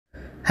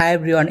Hi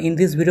everyone, in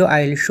this video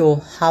I will show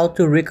how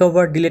to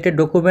recover deleted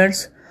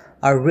documents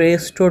or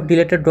restore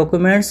deleted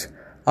documents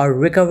or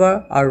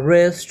recover or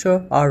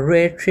restore or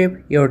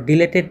retrieve your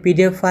deleted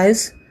PDF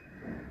files.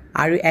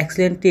 Are you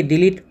accidentally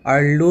delete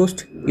or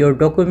lost your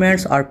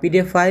documents or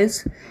PDF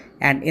files,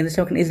 and in this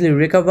way you can easily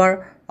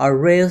recover or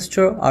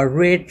restore or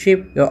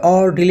retrieve your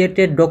all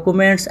deleted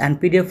documents and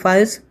PDF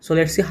files. So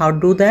let's see how to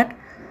do that.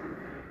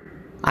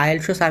 I'll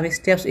show some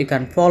steps. You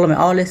can follow my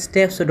all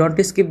steps, so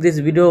don't skip this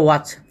video,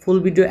 watch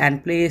full video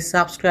and please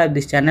subscribe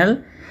this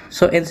channel.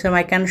 So in this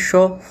I can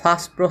show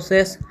first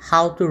process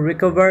how to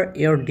recover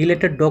your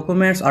deleted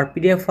documents or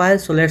PDF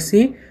files. So let's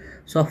see.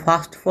 So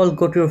first of all,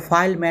 go to your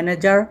file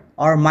manager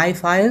or my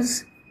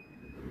files.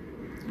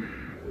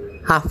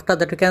 After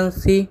that you can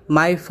see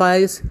my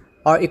files,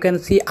 or you can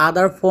see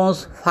other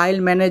phones file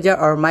manager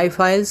or my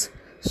files.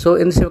 So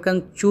in this you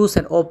can choose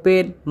and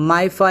open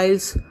my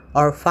files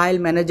or file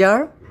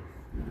manager.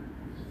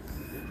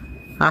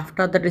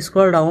 After that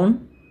scroll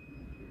down.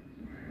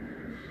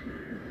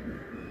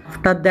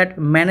 After that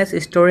manage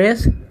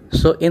storage.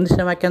 So in this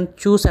time I can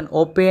choose and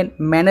open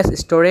manage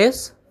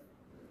storage.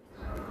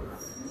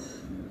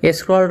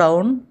 Scroll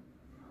down.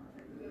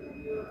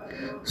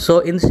 So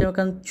in this time I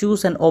can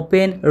choose and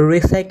open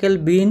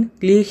recycle bin.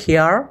 Click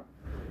here.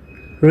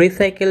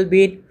 Recycle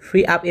bin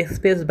free up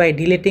space by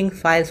deleting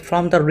files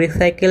from the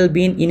recycle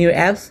bin in your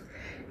apps.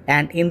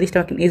 And in this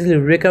time you can easily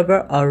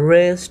recover or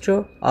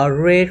restore or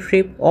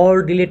retrieve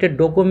all deleted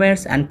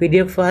documents and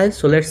PDF files.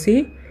 So let's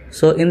see.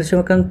 So in this time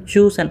you can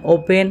choose and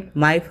open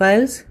my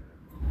files.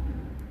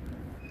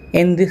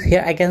 In this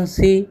here I can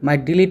see my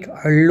delete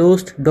or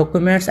lost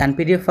documents and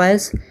PDF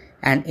files,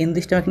 and in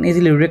this time I can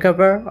easily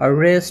recover or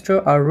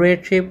restore or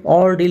retrieve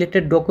all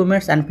deleted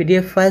documents and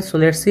PDF files. So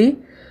let's see.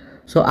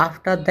 So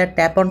after that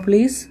tap on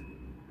please.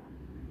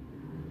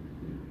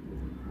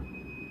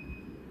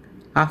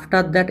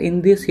 After that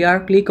in this here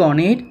click on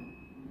it.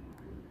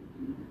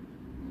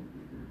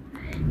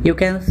 You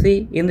can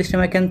see in this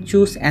time I can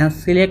choose and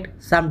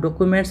select some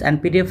documents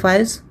and PDF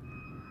files.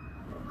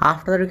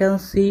 After that you can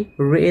see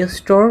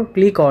restore,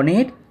 click on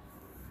it,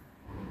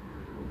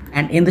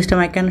 and in this time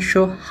I can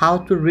show how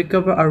to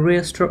recover or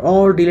restore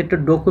all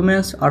deleted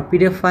documents or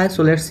PDF files.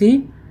 So let's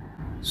see.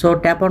 So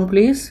tap on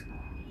please.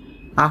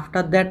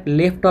 After that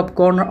left top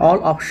corner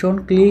all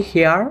option, click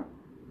here.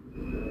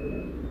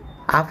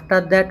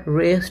 After that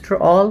restore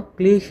all,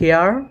 click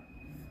here.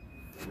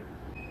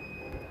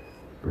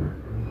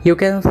 You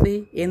can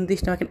see in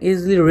this time I can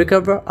easily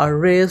recover or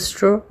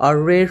restore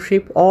or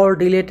retrieve all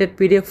deleted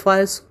PDF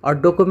files or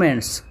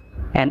documents.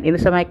 And in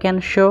this time I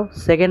can show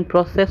second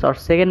process or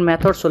second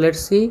method. So let's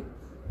see.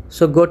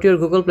 So go to your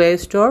Google Play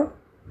Store.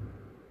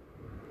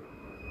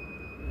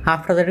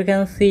 After that you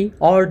can see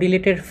all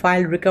deleted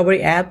file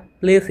recovery app.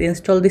 Please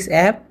install this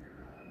app.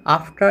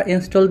 After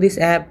install this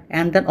app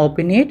and then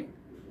open it.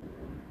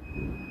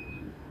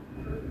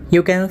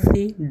 You can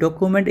see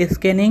document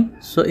scanning.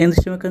 So in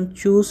this you can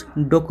choose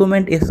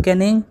document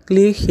scanning.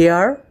 Click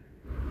here.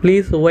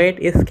 Please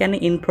wait,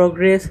 scanning in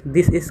progress.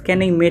 This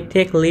scanning may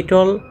take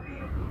little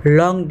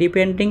long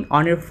depending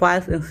on your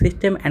files in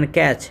system and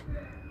cache.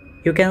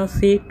 You can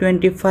see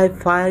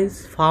 25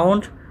 files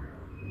found.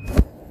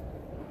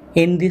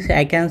 In this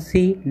I can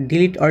see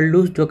delete or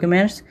lose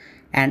documents,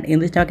 and in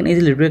this I can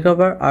easily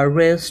recover or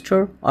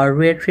restore or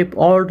retrieve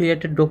all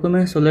deleted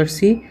documents. So let's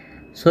see.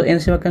 So in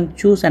this I can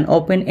choose and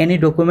open any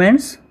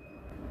documents.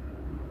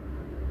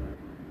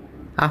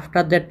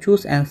 After that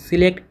choose and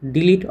select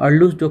delete or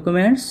lose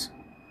documents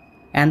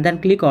and then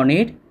click on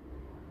it.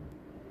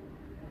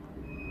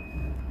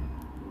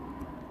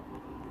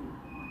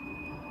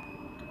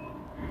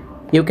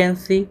 You can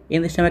see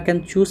in this time I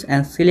can choose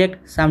and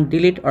select some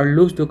delete or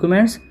lose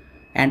documents,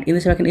 and in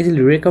this I can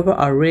easily recover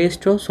or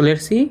restore. So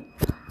let's see.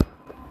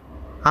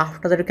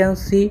 After that you can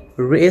see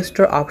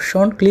restore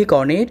option, click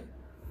on it.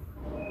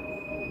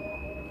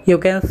 You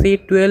can see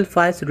 12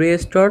 files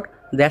restored.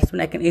 That's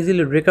when I can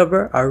easily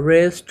recover or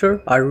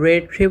restore or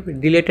retrieve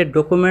deleted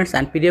documents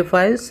and PDF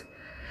files.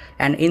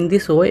 And in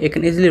this way you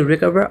can easily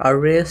recover or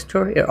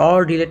restore your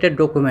all deleted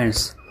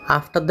documents.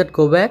 After that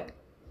go back.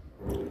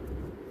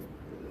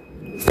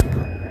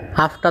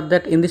 After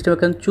that in this you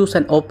can choose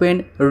and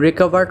open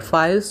recovered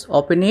files.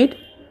 Open it.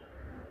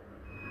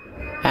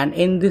 And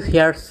in this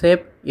here save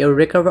your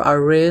recover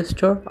or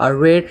restore or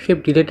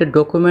retrieve deleted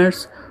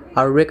documents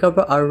or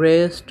recover or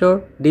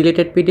restore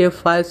deleted PDF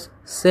files.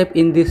 Save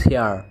in this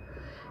here,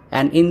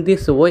 and in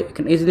this way you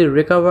can easily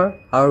recover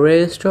or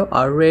restore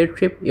or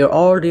retrieve your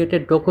all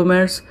deleted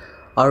documents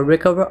or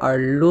recover or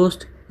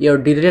lose your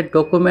deleted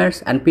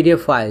documents and PDF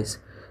files.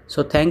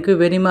 So thank you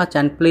very much,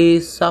 and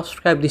please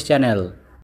subscribe this channel.